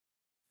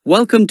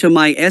Welcome to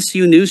my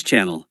SU News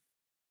channel.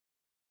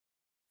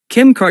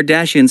 Kim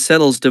Kardashian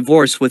settles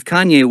divorce with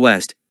Kanye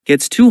West,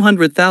 gets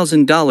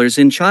 $200,000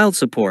 in child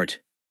support.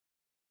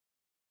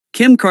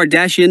 Kim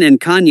Kardashian and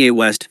Kanye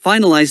West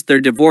finalized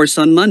their divorce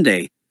on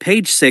Monday,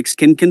 Page 6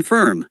 can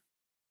confirm.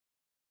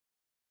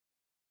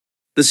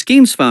 The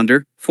scheme's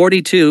founder,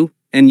 42,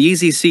 and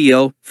Yeezy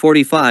CEO,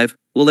 45,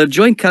 will have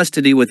joint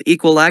custody with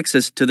equal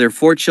access to their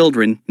 4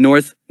 children,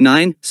 North,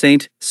 9,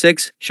 St,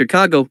 6,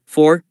 Chicago,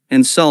 4,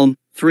 and Psalm,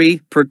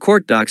 3, per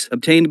court docs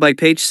obtained by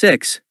Page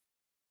 6.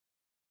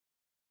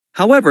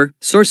 However,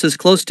 sources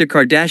close to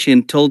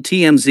Kardashian told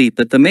TMZ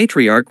that the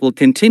matriarch will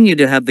continue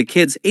to have the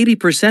kids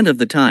 80% of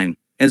the time,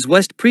 as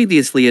West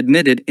previously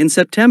admitted in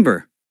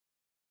September.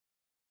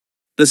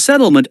 The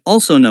settlement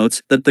also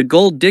notes that the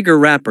gold digger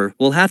rapper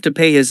will have to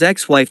pay his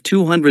ex-wife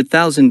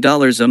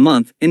 $200,000 a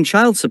month in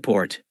child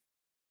support.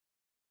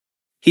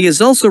 He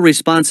is also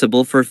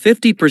responsible for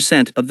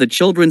 50% of the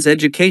children's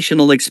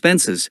educational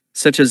expenses,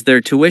 such as their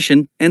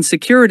tuition and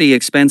security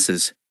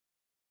expenses.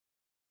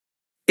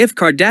 If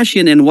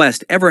Kardashian and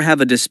West ever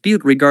have a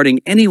dispute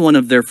regarding any one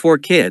of their 4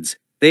 kids,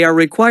 they are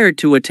required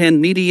to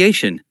attend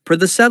mediation, per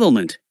the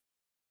settlement.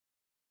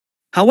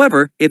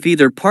 However, if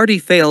either party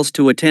fails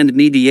to attend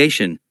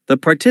mediation, the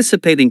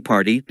participating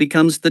party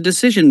becomes the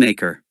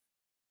decision-maker.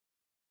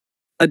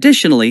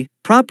 Additionally,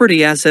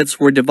 property assets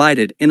were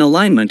divided in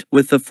alignment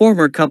with the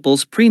former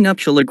couple's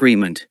prenuptial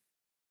agreement.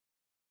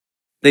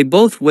 They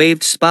both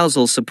waived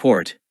spousal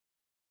support.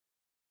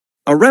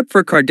 A rep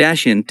for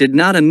Kardashian did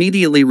not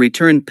immediately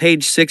return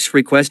Page 6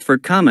 request for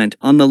comment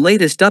on the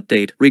latest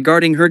update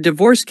regarding her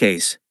divorce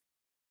case.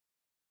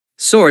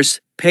 Source: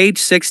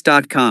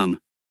 page6.com.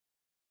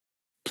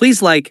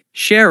 Please like,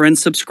 share and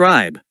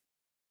subscribe.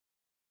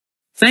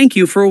 Thank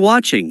you for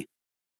watching.